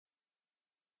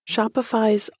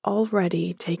Shopify's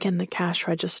already taken the cash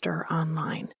register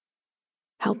online,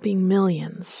 helping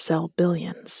millions sell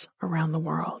billions around the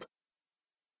world.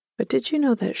 But did you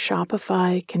know that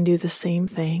Shopify can do the same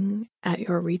thing at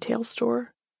your retail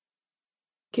store?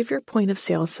 Give your point of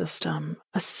sale system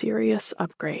a serious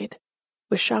upgrade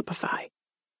with Shopify.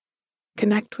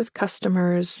 Connect with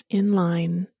customers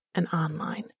in-line and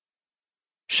online.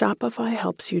 Shopify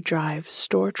helps you drive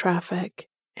store traffic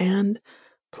and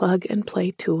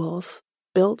plug-and-play tools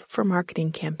built for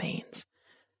marketing campaigns,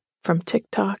 from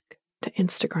TikTok to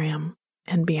Instagram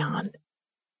and beyond.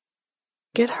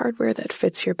 Get hardware that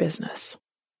fits your business.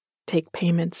 Take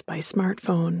payments by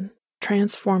smartphone,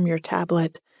 transform your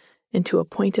tablet into a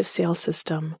point-of-sale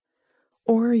system,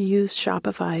 or use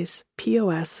Shopify's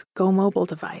POS Go Mobile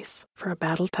device for a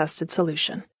battle-tested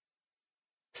solution.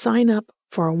 Sign up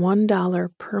for a $1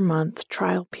 per month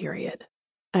trial period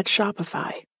at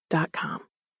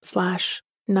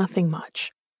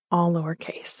shopify.com/nothingmuch, all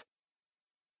lowercase.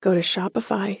 Go to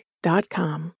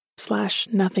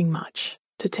shopify.com/nothingmuch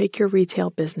to take your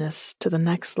retail business to the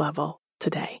next level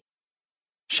today.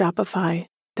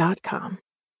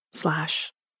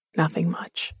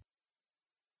 Shopify.com/nothingmuch.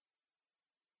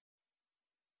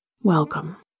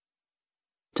 Welcome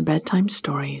to Bedtime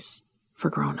Stories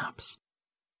for Grown-Ups,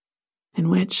 in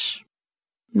which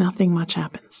nothing much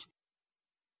happens.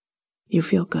 You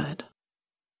feel good,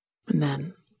 and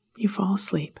then you fall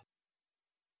asleep.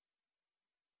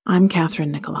 I'm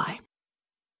Catherine Nicolai.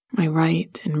 I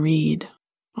write and read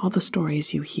all the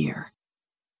stories you hear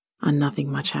on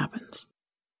Nothing Much Happens.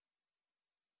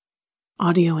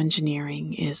 Audio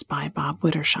engineering is by Bob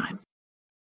Wittersheim.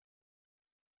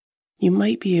 You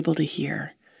might be able to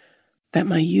hear that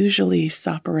my usually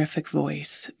soporific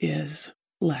voice is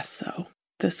less so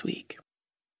this week.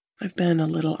 I've been a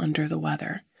little under the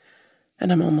weather,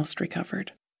 and I'm almost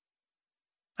recovered.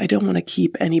 I don't want to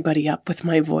keep anybody up with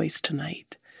my voice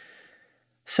tonight.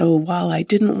 So while I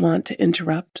didn't want to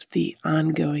interrupt the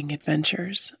ongoing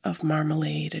adventures of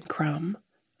Marmalade and Crumb,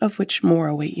 of which more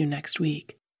await you next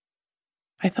week,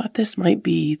 I thought this might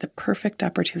be the perfect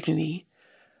opportunity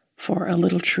for a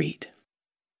little treat.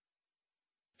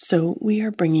 So we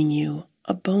are bringing you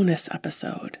a bonus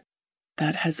episode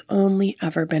that has only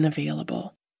ever been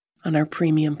available on our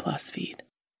Premium Plus feed.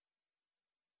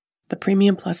 The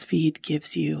Premium Plus feed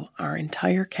gives you our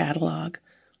entire catalog,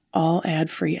 all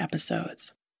ad-free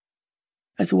episodes,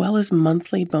 as well as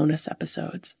monthly bonus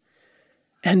episodes,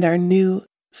 and our new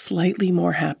Slightly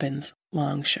More Happens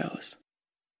long shows.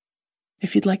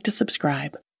 If you'd like to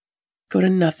subscribe, go to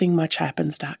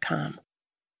nothingmuchhappens.com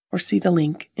or see the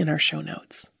link in our show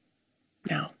notes.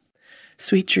 Now,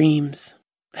 sweet dreams,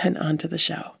 and on to the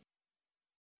show.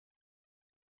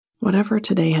 Whatever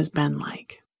today has been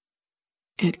like,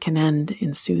 it can end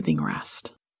in soothing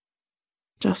rest,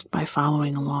 just by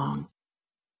following along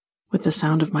with the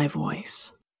sound of my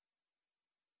voice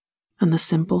and the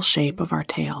simple shape of our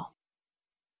tale.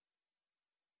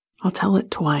 I'll tell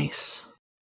it twice,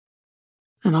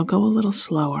 and I'll go a little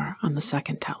slower on the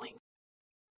second telling.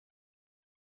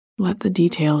 Let the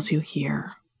details you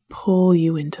hear pull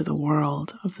you into the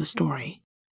world of the story,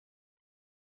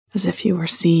 as if you were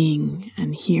seeing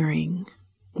and hearing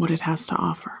what it has to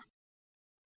offer.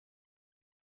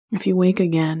 If you wake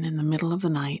again in the middle of the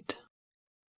night,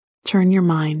 turn your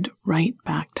mind right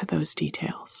back to those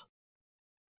details.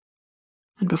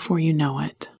 And before you know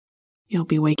it, you'll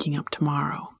be waking up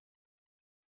tomorrow,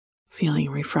 feeling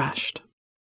refreshed.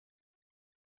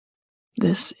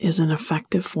 This is an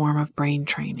effective form of brain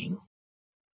training,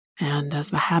 and as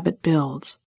the habit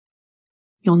builds,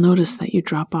 you'll notice that you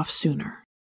drop off sooner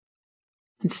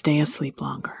and stay asleep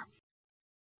longer.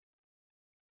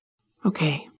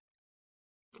 Okay,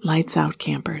 lights out,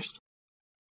 campers.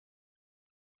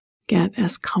 Get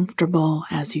as comfortable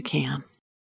as you can.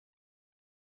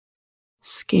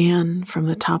 Scan from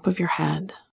the top of your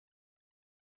head,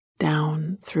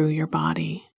 down through your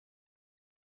body,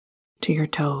 to your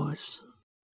toes.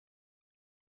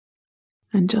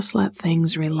 And just let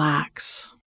things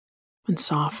relax and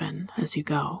soften as you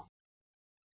go.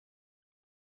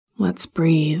 Let's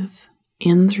breathe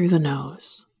in through the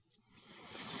nose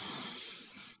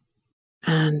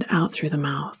and out through the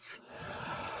mouth.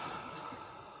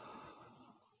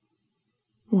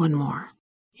 One more.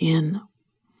 In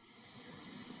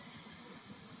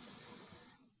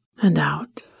and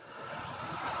out.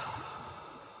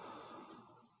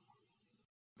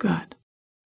 Good.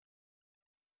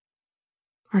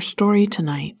 Our story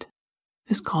tonight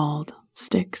is called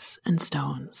Sticks and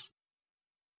Stones,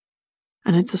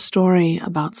 and it's a story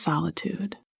about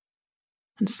solitude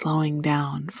and slowing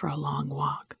down for a long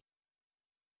walk.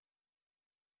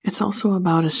 It's also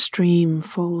about a stream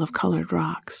full of colored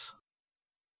rocks,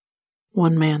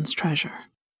 one man's treasure,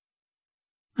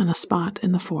 and a spot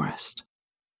in the forest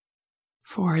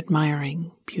for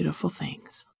admiring beautiful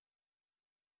things.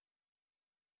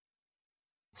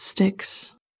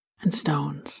 Sticks and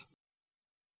stones.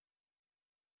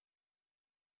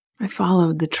 I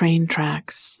followed the train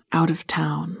tracks out of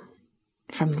town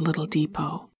from the little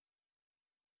depot,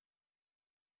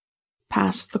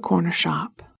 past the corner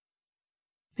shop,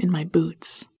 in my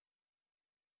boots,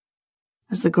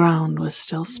 as the ground was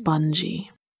still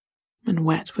spongy and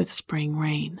wet with spring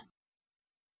rain.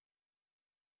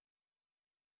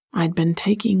 I'd been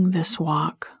taking this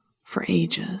walk for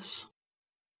ages,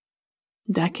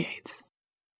 decades.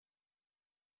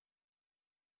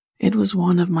 It was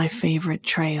one of my favorite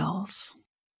trails,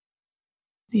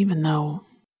 even though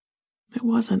it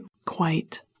wasn't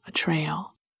quite a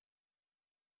trail.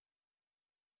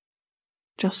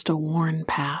 Just a worn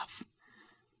path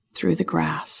through the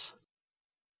grass,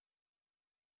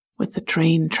 with the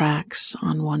train tracks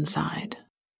on one side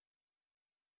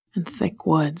and thick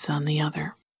woods on the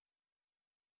other.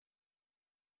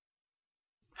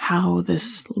 How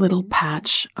this little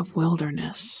patch of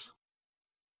wilderness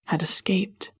had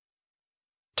escaped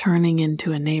turning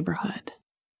into a neighborhood,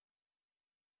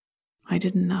 I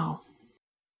didn't know,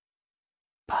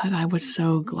 but I was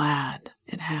so glad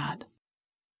it had.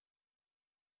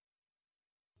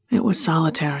 It was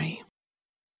solitary,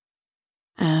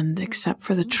 and except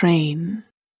for the train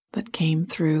that came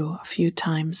through a few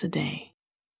times a day,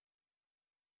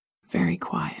 very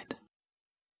quiet.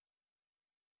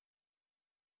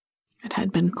 It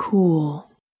had been cool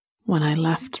when I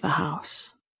left the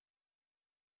house,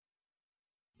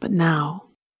 but now,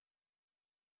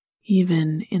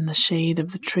 even in the shade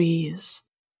of the trees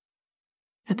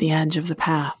at the edge of the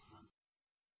path,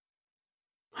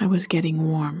 I was getting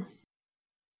warm.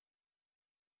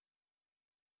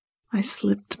 I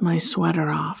slipped my sweater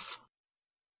off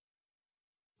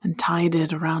and tied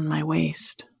it around my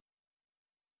waist.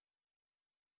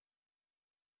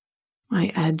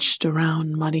 I edged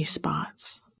around muddy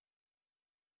spots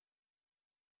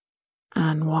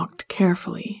and walked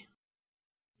carefully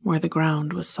where the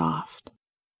ground was soft.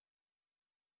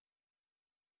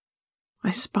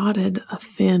 I spotted a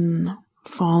thin,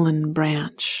 fallen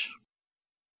branch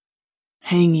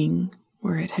hanging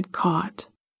where it had caught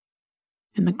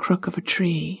in the crook of a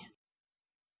tree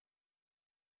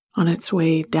on its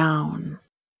way down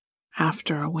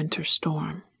after a winter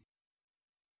storm,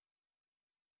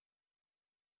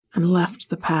 and left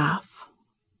the path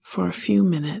for a few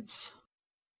minutes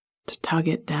to tug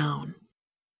it down.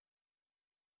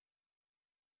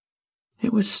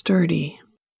 It was sturdy,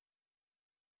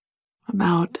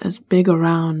 about as big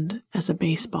around as a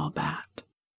baseball bat,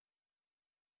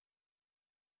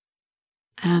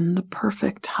 and the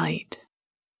perfect height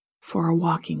for a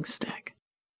walking stick.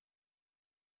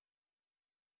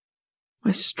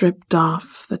 I stripped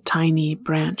off the tiny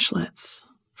branchlets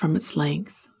from its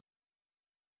length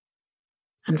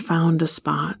and found a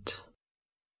spot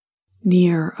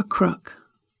near a crook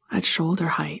at shoulder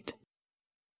height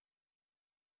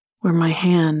where my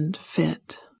hand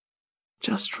fit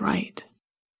just right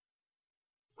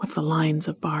with the lines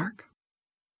of bark.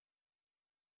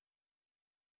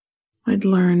 I'd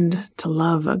learned to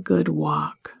love a good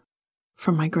walk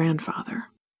from my grandfather,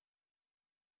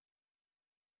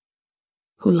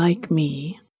 who, like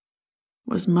me,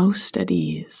 was most at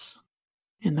ease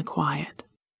in the quiet.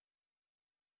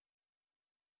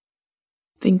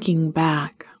 Thinking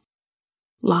back,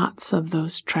 lots of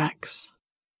those treks,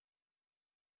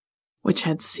 which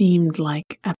had seemed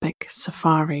like epic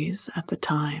safaris at the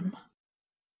time,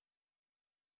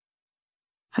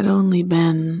 had only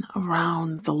been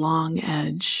around the long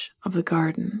edge of the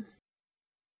garden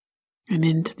and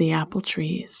into the apple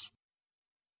trees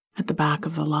at the back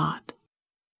of the lot.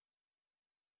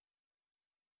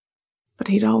 But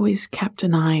he'd always kept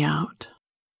an eye out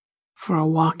for a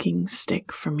walking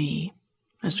stick for me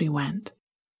as we went.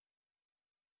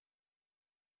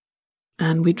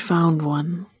 And we'd found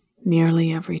one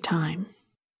nearly every time.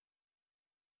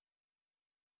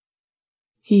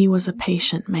 He was a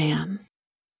patient man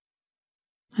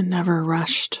and never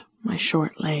rushed my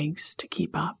short legs to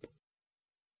keep up.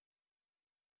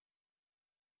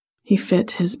 He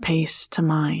fit his pace to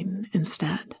mine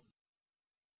instead.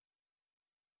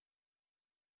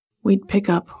 We'd pick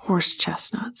up horse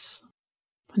chestnuts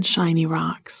and shiny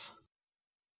rocks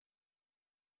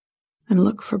and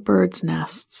look for birds'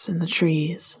 nests in the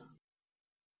trees.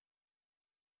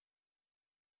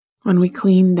 When we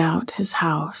cleaned out his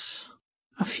house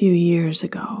a few years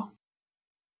ago,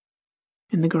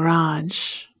 in the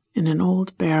garage in an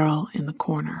old barrel in the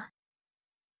corner.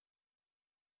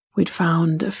 We'd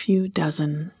found a few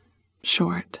dozen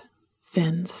short,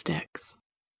 thin sticks.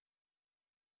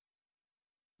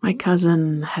 My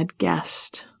cousin had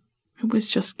guessed it was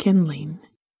just kindling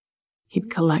he'd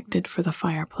collected for the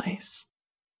fireplace.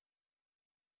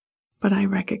 But I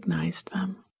recognized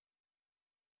them.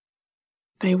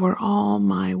 They were all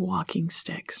my walking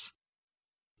sticks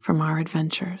from our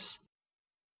adventures.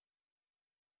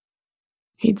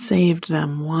 He'd saved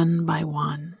them one by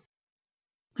one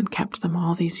and kept them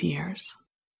all these years.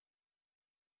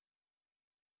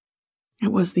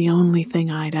 It was the only thing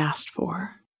I'd asked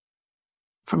for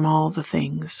from all the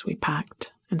things we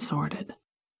packed and sorted.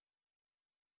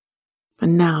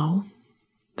 And now,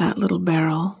 that little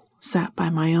barrel sat by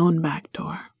my own back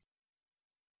door.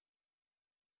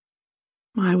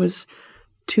 I was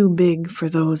too big for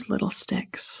those little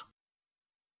sticks.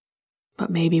 But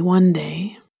maybe one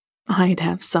day I'd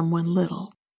have someone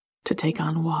little to take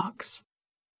on walks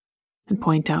and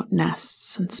point out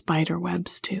nests and spider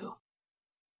webs to.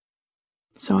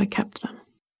 So I kept them.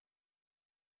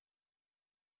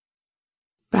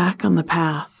 Back on the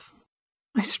path,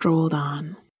 I strolled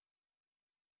on,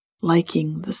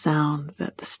 liking the sound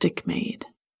that the stick made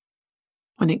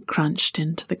when it crunched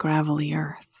into the gravelly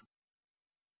earth.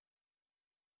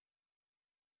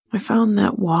 I found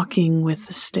that walking with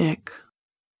the stick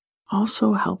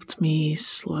also helped me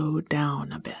slow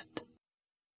down a bit.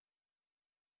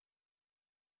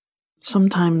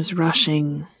 Sometimes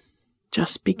rushing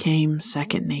just became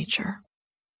second nature,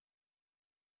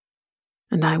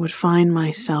 and I would find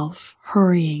myself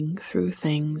hurrying through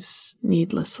things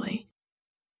needlessly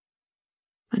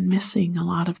and missing a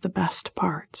lot of the best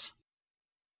parts.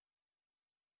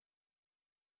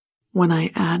 When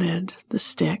I added the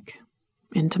stick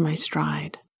into my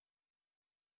stride,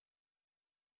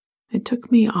 it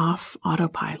took me off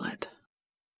autopilot,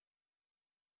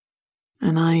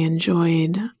 and I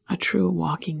enjoyed a true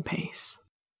walking pace.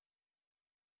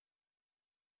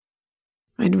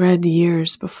 I'd read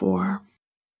years before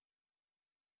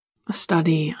a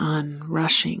study on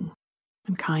rushing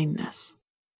and kindness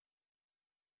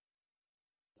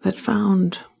that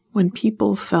found when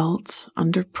people felt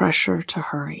under pressure to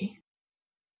hurry,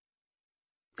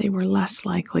 they were less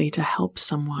likely to help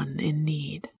someone in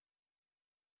need.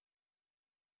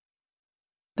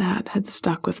 That had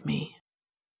stuck with me,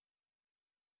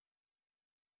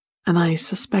 and I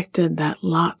suspected that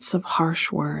lots of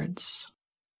harsh words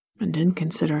and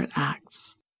inconsiderate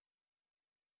acts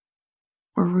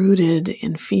were rooted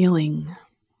in feeling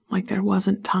like there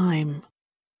wasn't time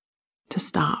to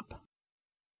stop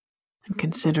and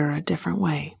consider a different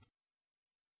way.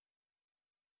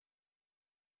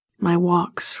 My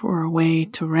walks were a way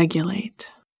to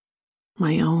regulate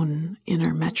my own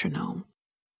inner metronome.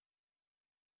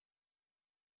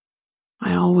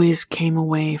 I always came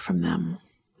away from them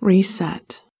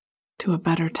reset to a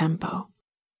better tempo.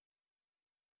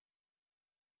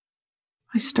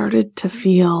 I started to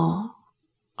feel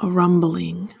a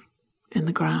rumbling in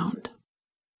the ground,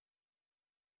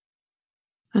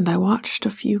 and I watched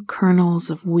a few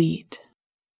kernels of wheat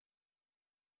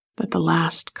that the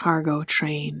last cargo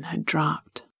train had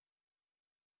dropped,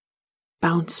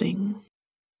 bouncing,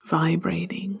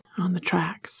 vibrating on the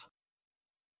tracks.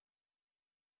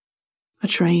 A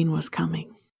train was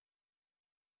coming.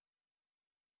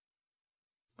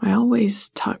 I always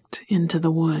tucked into the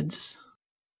woods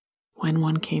when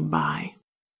one came by.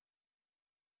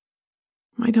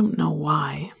 I don't know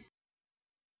why.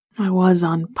 I was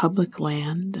on public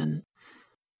land, and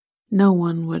no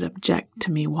one would object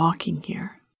to me walking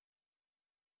here.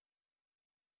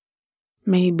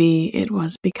 Maybe it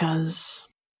was because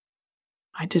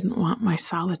I didn't want my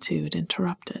solitude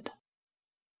interrupted.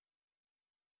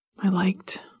 I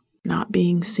liked not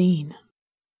being seen.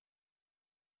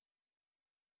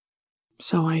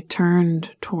 So I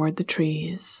turned toward the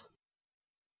trees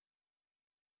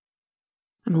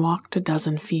and walked a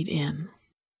dozen feet in.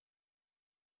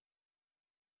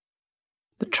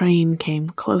 The train came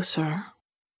closer,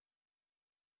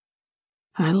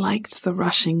 and I liked the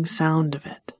rushing sound of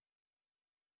it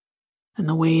and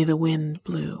the way the wind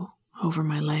blew over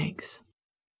my legs.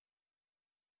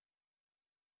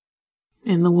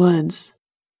 In the woods,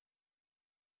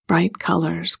 bright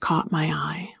colors caught my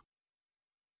eye,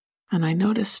 and I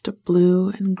noticed a blue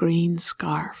and green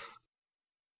scarf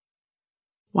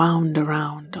wound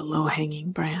around a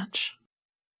low-hanging branch.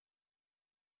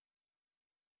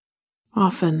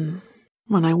 Often,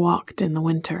 when I walked in the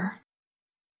winter,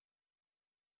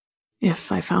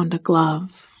 if I found a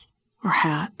glove or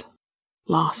hat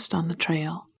lost on the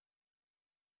trail,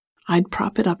 I'd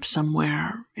prop it up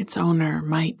somewhere its owner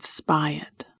might spy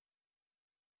it.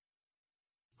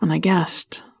 And I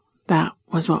guessed that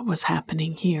was what was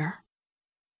happening here.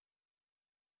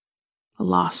 A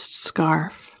lost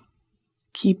scarf,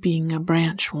 keeping a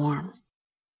branch warm.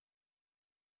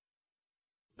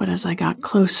 But as I got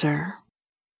closer,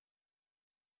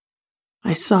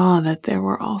 I saw that there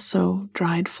were also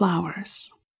dried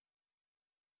flowers,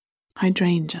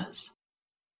 hydrangeas,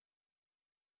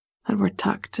 that were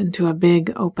tucked into a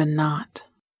big open knot.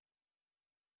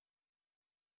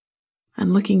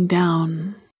 And looking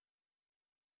down,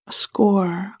 a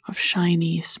score of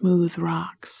shiny, smooth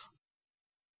rocks.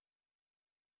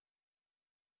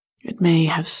 It may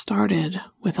have started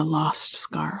with a lost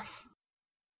scarf,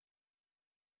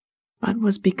 but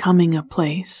was becoming a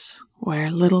place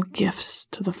where little gifts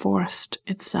to the forest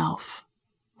itself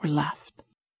were left.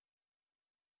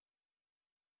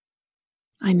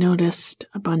 I noticed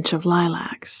a bunch of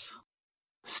lilacs,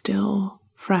 still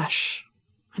fresh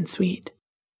and sweet,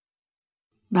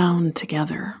 bound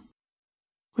together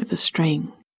with a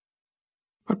string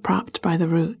or propped by the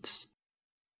roots,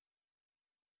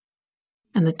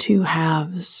 and the two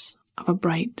halves of a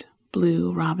bright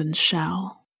blue robin's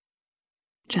shell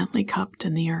gently cupped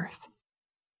in the earth.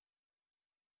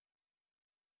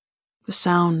 The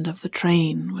sound of the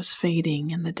train was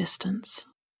fading in the distance,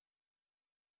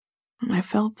 and I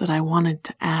felt that I wanted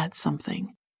to add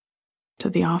something to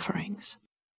the offerings.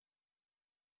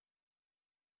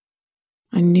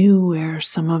 I knew where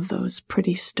some of those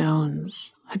pretty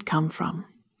stones had come from,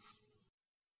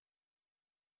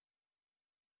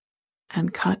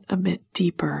 and cut a bit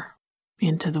deeper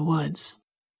into the woods.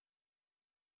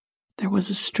 There was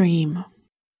a stream,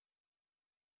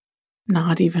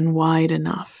 not even wide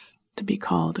enough to be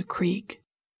called a creek,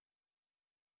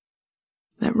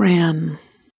 that ran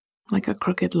like a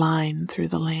crooked line through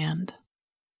the land.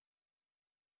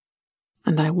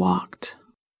 And I walked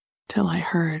till I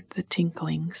heard the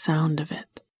tinkling sound of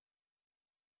it.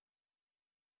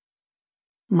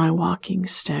 My walking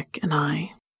stick and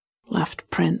I left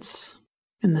prints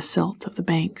in the silt of the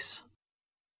banks,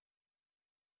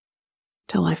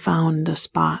 till I found a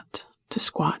spot to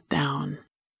squat down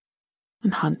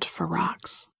and hunt for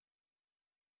rocks.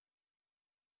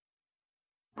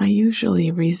 I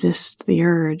usually resist the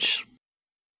urge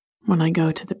when I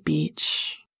go to the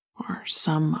beach or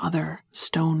some other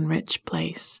stone-rich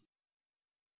place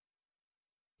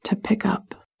to pick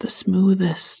up the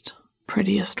smoothest,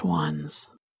 prettiest ones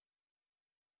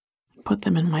and put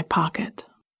them in my pocket.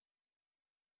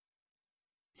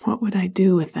 What would I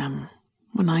do with them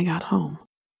when I got home?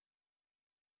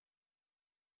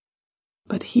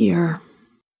 But here,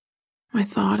 I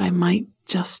thought I might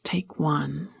just take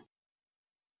one,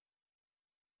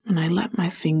 and I let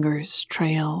my fingers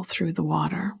trail through the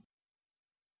water.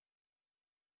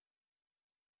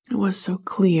 It was so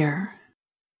clear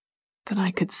that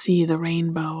I could see the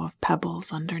rainbow of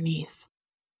pebbles underneath,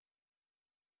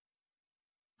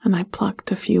 and I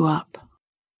plucked a few up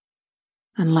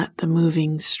and let the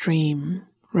moving stream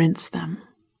rinse them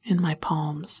in my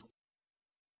palms.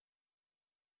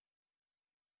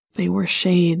 They were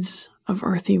shades of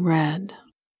earthy red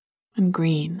and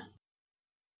green,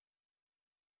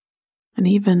 and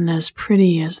even as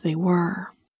pretty as they were,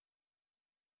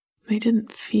 they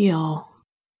didn't feel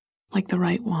like the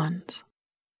right ones.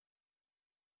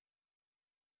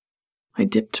 I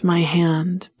dipped my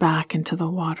hand back into the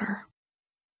water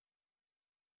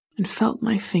and felt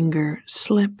my finger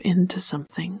slip into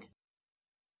something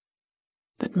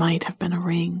that might have been a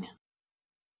ring.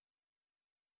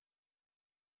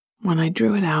 When I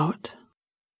drew it out,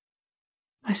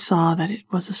 I saw that it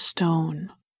was a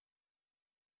stone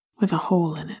with a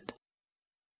hole in it.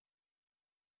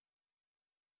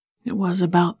 It was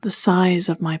about the size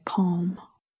of my palm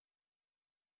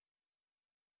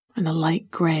and a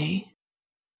light gray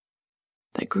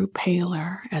that grew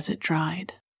paler as it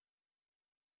dried.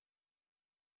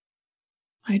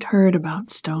 I'd heard about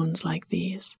stones like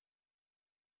these,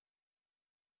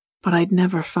 but I'd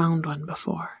never found one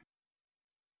before.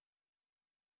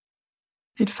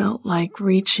 It felt like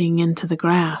reaching into the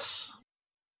grass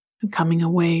and coming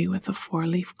away with a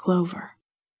 4-leaf clover.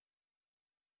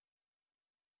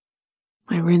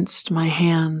 I rinsed my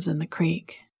hands in the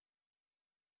creek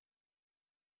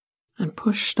and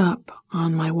pushed up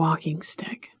on my walking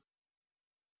stick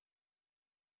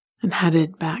and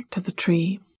headed back to the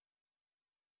tree.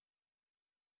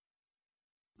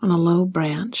 On a low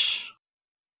branch,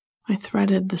 I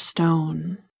threaded the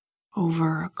stone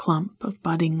over a clump of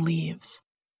budding leaves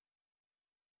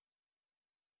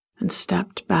and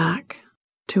stepped back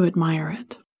to admire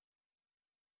it.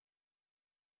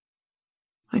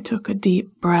 I took a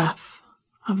deep breath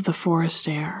of the forest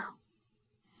air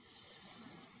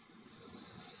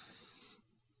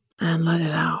and let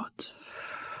it out,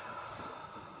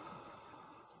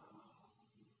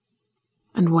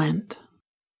 and went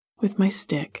with my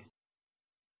stick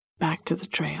back to the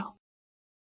trail.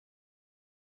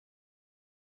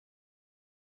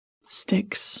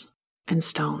 Sticks and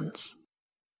stones.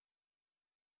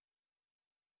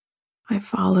 I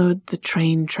followed the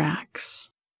train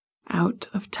tracks out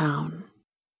of town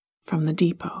from the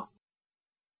depot,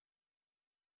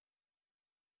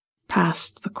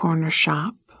 past the corner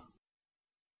shop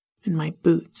in my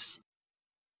boots,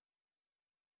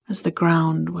 as the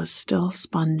ground was still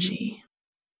spongy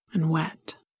and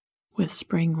wet with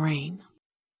spring rain.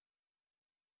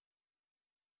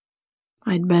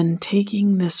 I'd been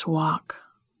taking this walk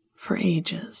for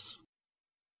ages,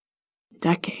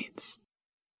 decades.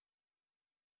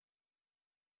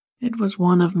 It was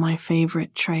one of my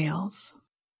favorite trails,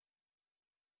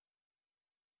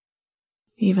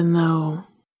 even though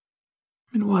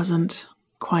it wasn't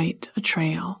quite a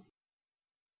trail,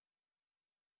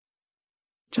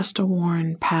 just a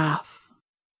worn path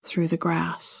through the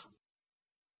grass,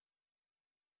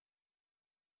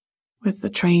 with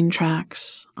the train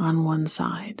tracks on one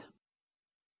side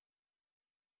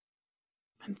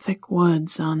and thick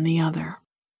woods on the other.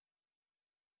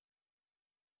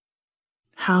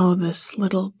 How this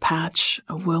little patch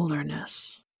of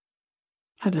wilderness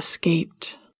had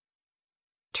escaped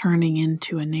turning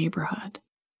into a neighborhood,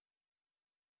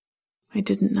 I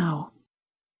didn't know.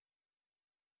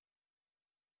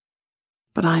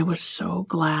 But I was so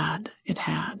glad it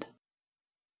had.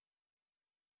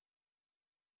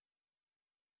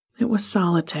 It was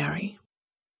solitary,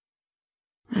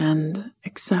 and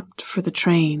except for the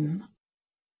train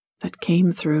that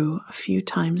came through a few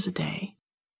times a day,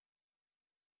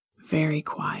 very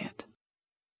quiet.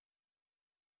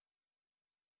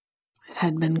 It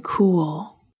had been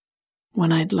cool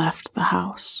when I'd left the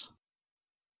house,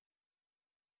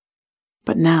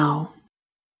 but now,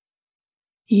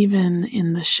 even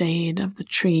in the shade of the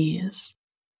trees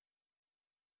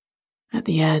at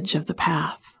the edge of the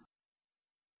path,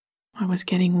 I was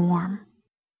getting warm.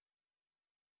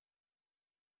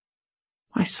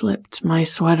 I slipped my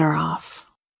sweater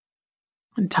off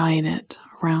and tied it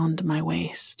around my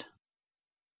waist.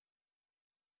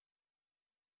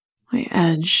 I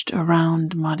edged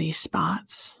around muddy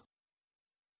spots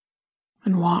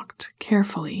and walked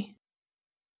carefully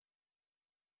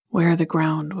where the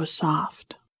ground was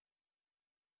soft.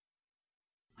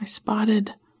 I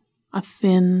spotted a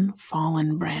thin,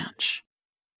 fallen branch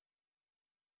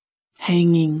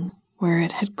hanging where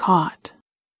it had caught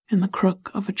in the crook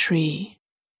of a tree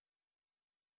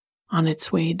on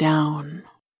its way down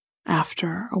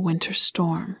after a winter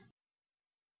storm,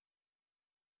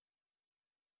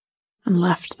 and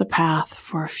left the path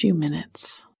for a few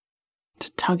minutes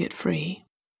to tug it free.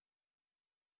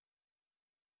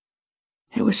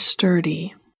 It was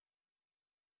sturdy,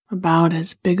 about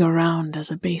as big around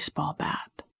as a baseball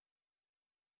bat,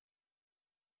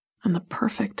 and the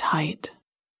perfect height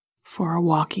for a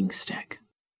walking stick.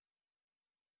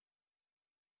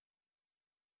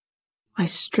 I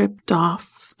stripped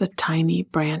off the tiny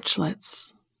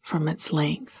branchlets from its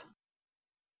length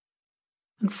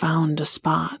and found a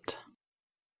spot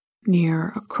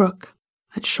near a crook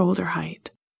at shoulder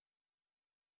height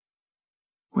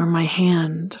where my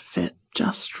hand fit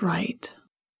just right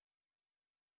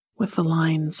with the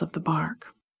lines of the bark.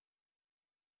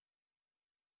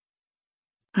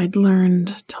 I'd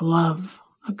learned to love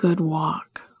a good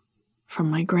walk from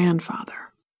my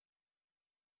grandfather,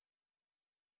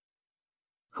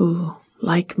 who,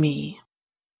 like me,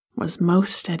 was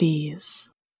most at ease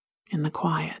in the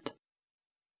quiet.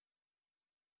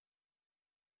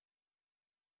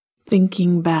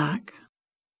 Thinking back,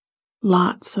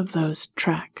 lots of those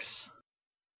treks,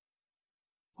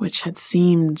 which had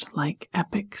seemed like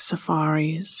epic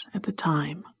safaris at the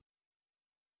time,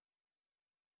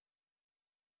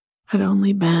 had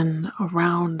only been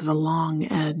around the long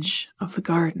edge of the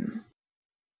garden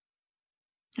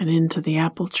and into the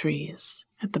apple trees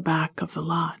at the back of the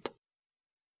lot.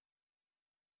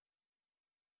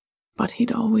 But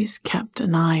he'd always kept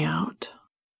an eye out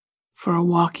for a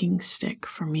walking stick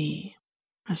for me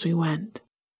as we went,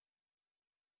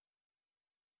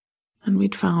 and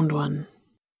we'd found one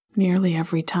nearly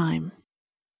every time.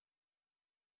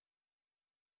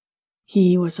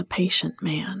 He was a patient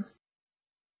man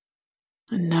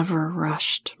and never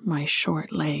rushed my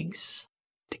short legs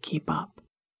to keep up.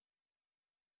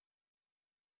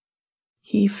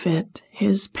 He fit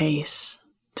his pace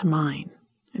to mine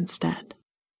instead.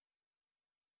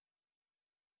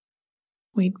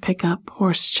 We'd pick up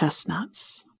horse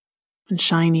chestnuts and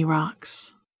shiny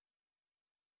rocks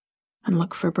and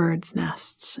look for birds'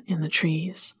 nests in the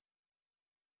trees.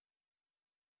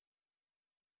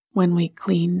 When we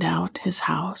cleaned out his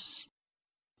house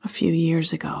a few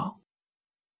years ago,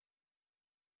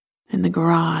 in the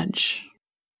garage,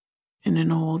 in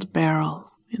an old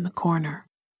barrel in the corner,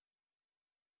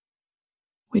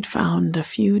 we'd found a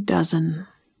few dozen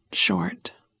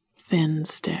short, thin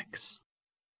sticks.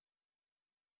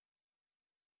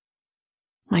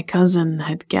 My cousin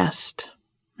had guessed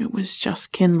it was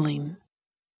just kindling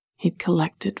he'd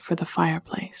collected for the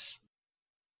fireplace,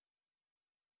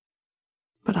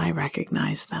 but I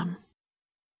recognized them.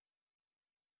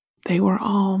 They were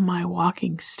all my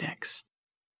walking sticks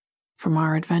from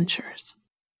our adventures.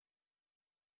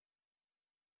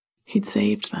 He'd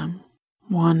saved them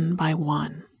one by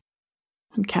one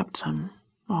and kept them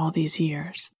all these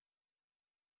years.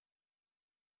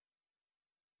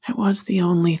 It was the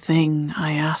only thing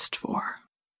I asked for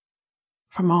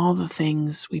from all the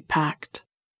things we packed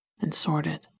and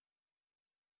sorted.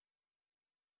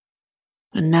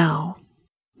 And now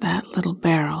that little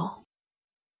barrel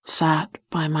sat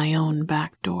by my own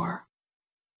back door.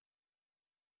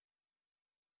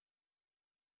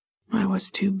 I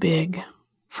was too big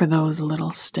for those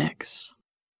little sticks,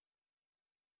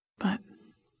 but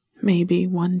maybe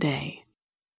one day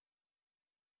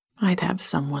I'd have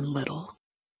someone little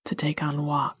to take on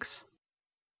walks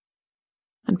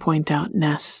and point out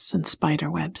nests and spider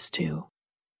webs to.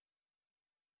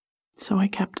 So I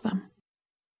kept them.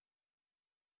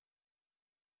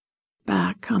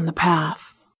 Back on the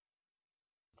path,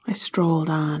 I strolled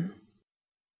on,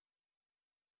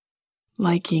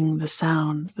 liking the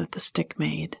sound that the stick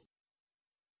made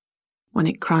when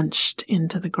it crunched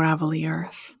into the gravelly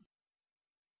earth.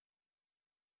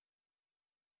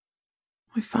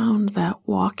 I found that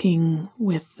walking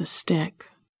with the stick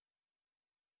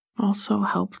also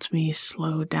helped me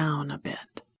slow down a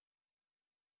bit.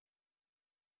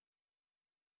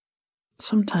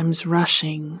 Sometimes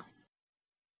rushing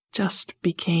just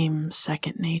became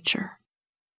second nature,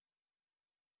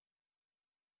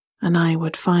 and I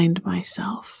would find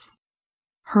myself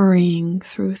hurrying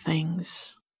through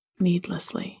things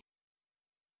needlessly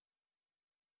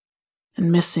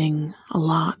and missing a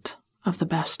lot of the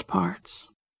best parts.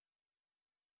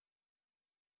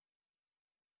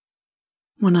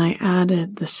 When I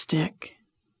added the stick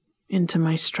into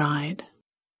my stride,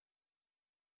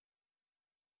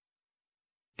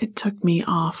 it took me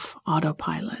off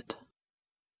autopilot,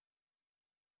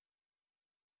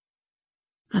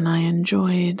 and I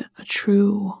enjoyed a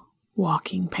true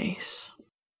walking pace.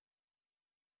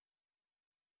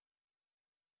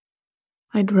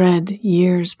 I'd read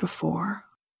years before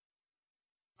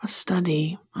a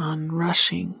study on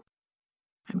rushing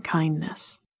and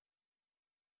kindness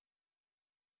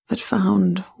that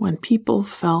found when people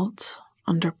felt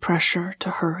under pressure to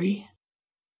hurry,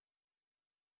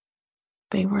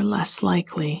 they were less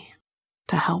likely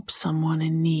to help someone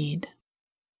in need.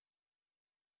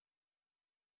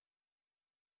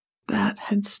 That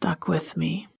had stuck with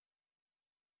me,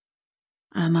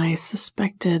 and I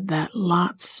suspected that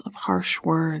lots of harsh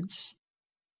words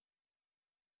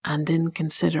and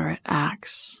inconsiderate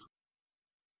acts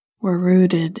were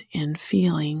rooted in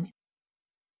feeling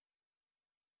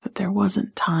that there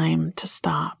wasn't time to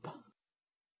stop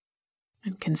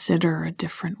and consider a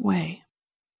different way.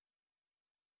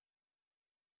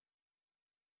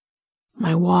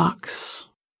 My walks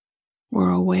were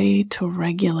a way to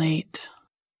regulate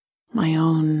my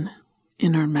own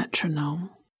inner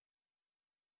metronome.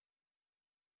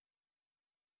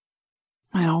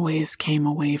 I always came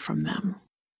away from them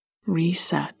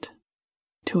reset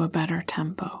to a better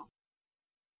tempo.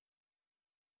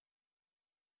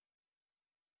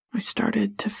 I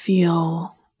started to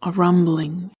feel a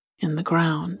rumbling in the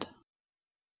ground,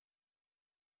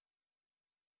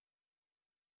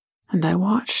 and I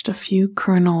watched a few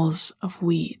kernels of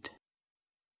wheat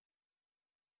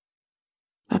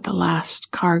that the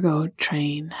last cargo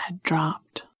train had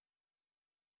dropped,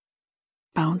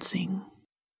 bouncing,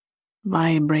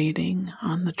 vibrating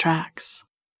on the tracks.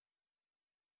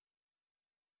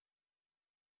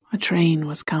 A train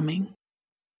was coming.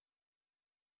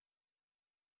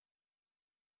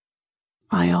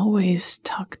 I always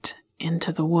tucked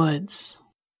into the woods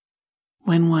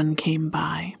when one came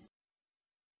by.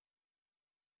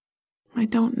 I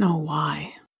don't know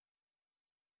why.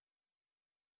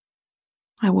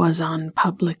 I was on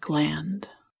public land,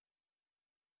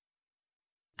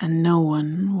 and no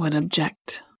one would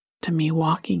object to me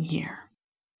walking here.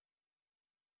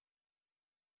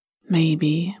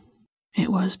 Maybe it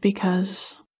was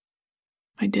because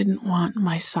I didn't want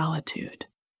my solitude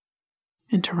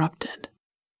interrupted.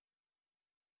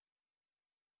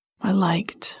 I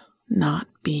liked not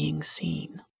being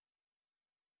seen.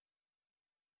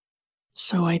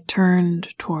 So I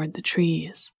turned toward the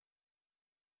trees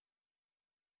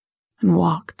and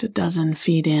walked a dozen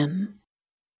feet in.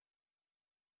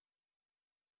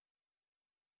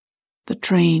 The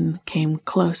train came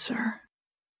closer,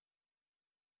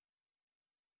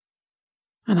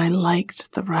 and I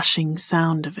liked the rushing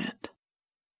sound of it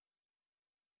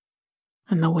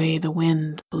and the way the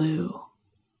wind blew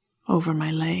over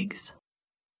my legs.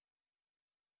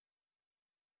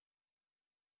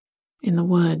 In the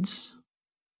woods,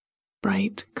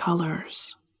 bright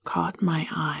colors caught my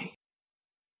eye,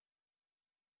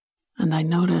 and I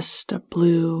noticed a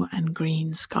blue and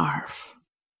green scarf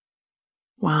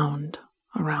wound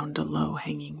around a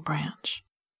low-hanging branch.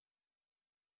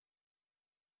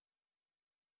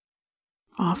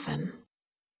 Often,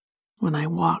 when I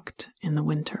walked in the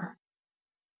winter,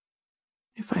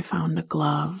 if I found a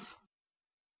glove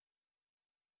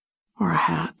or a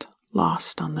hat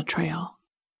lost on the trail,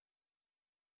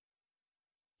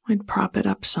 I'd prop it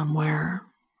up somewhere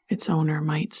its owner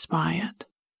might spy it.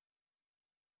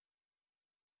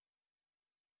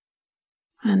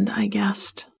 And I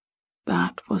guessed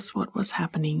that was what was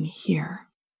happening here.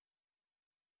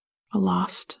 A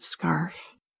lost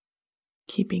scarf,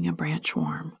 keeping a branch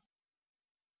warm.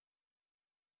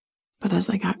 But as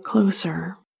I got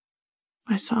closer,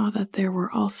 I saw that there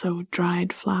were also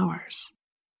dried flowers.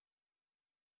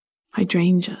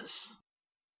 Hydrangeas,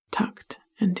 tucked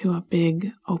into a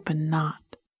big open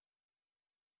knot.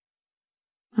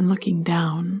 And looking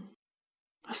down,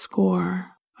 a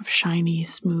score of shiny,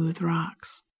 smooth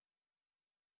rocks.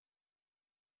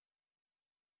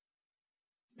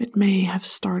 It may have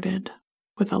started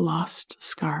with a lost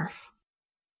scarf,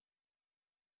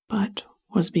 but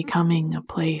was becoming a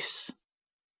place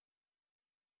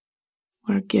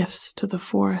where gifts to the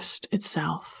forest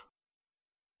itself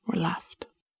were left.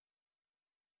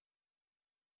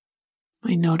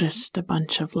 I noticed a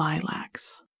bunch of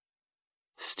lilacs,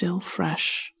 still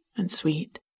fresh and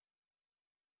sweet,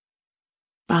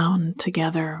 bound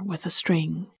together with a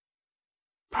string,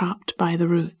 propped by the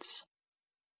roots,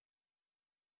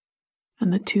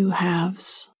 and the two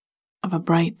halves of a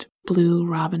bright blue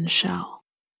robin shell,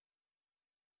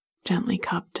 gently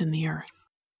cupped in the earth.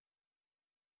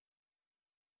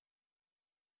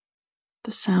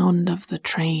 The sound of the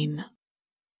train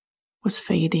was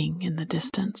fading in the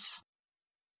distance,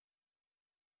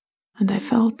 and I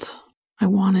felt I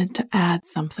wanted to add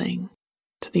something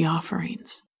to the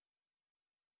offerings.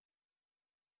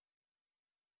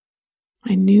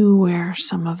 I knew where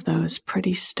some of those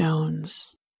pretty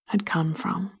stones had come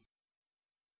from,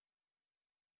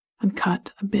 and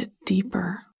cut a bit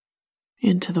deeper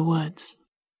into the woods.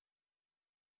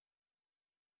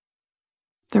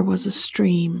 There was a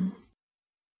stream,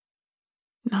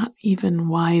 not even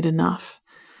wide enough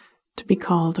to be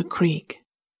called a creek,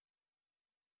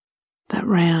 that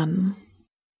ran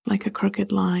like a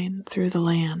crooked line through the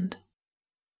land.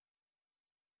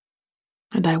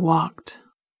 And I walked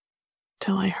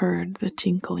till I heard the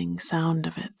tinkling sound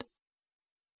of it.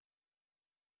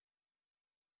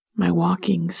 My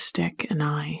walking stick and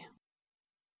I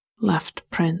left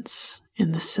prints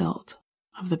in the silt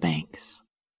of the banks,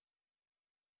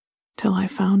 till I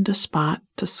found a spot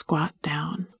to squat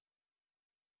down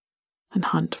and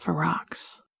hunt for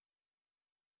rocks.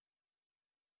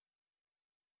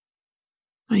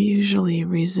 I usually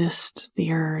resist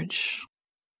the urge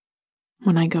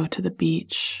when I go to the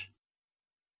beach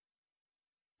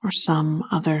or some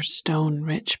other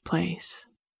stone-rich place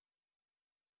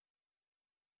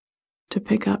to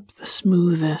pick up the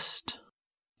smoothest,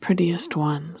 prettiest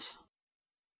ones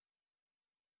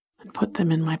and put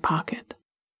them in my pocket.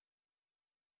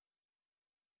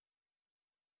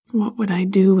 What would I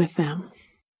do with them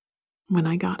when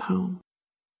I got home?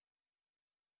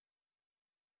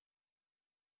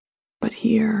 But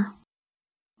here,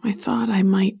 I thought I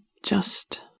might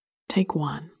just take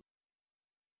one.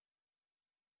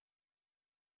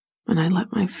 And I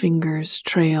let my fingers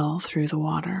trail through the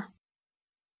water.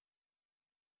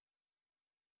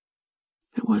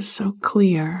 It was so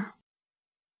clear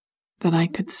that I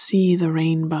could see the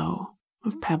rainbow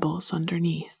of pebbles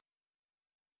underneath.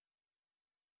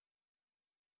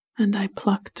 And I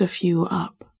plucked a few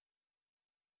up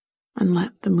and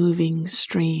let the moving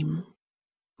stream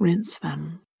rinse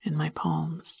them in my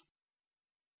palms.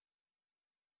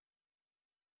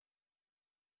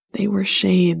 They were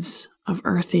shades of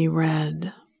earthy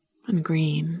red and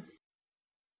green,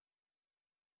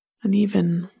 and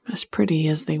even as pretty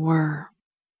as they were,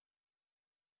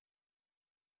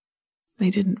 They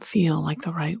didn't feel like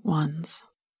the right ones.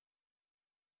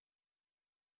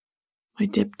 I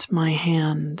dipped my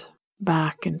hand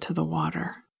back into the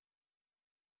water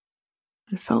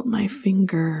and felt my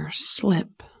finger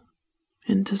slip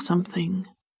into something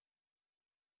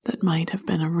that might have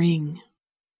been a ring.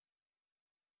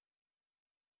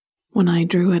 When I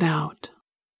drew it out,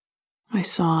 I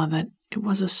saw that it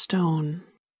was a stone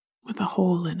with a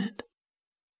hole in it.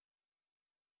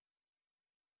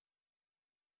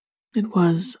 It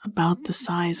was about the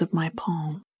size of my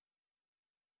palm,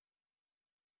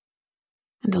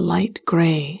 and a light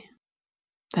gray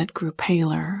that grew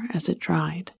paler as it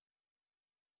dried.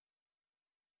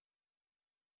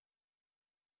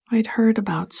 I'd heard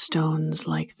about stones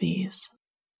like these,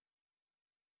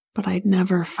 but I'd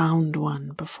never found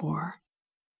one before.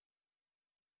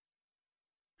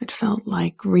 It felt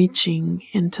like reaching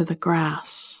into the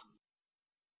grass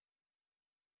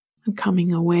and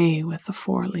coming away with the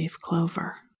four-leaf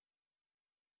clover.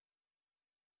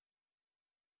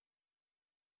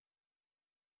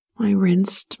 I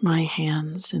rinsed my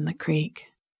hands in the creek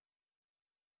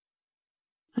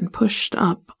and pushed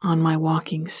up on my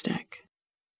walking stick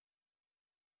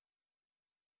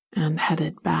and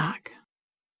headed back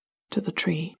to the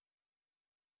tree.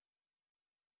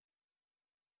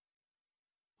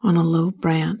 On a low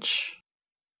branch,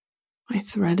 I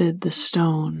threaded the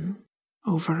stone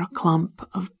over a clump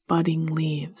of budding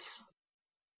leaves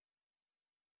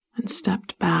and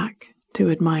stepped back to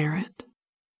admire it.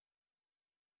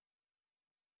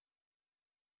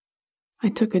 I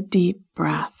took a deep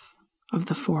breath of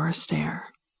the forest air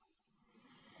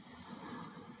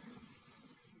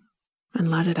and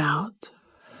let it out,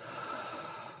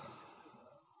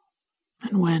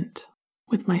 and went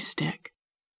with my stick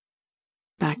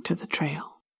back to the trail.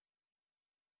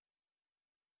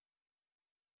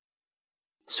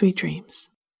 Sweet dreams.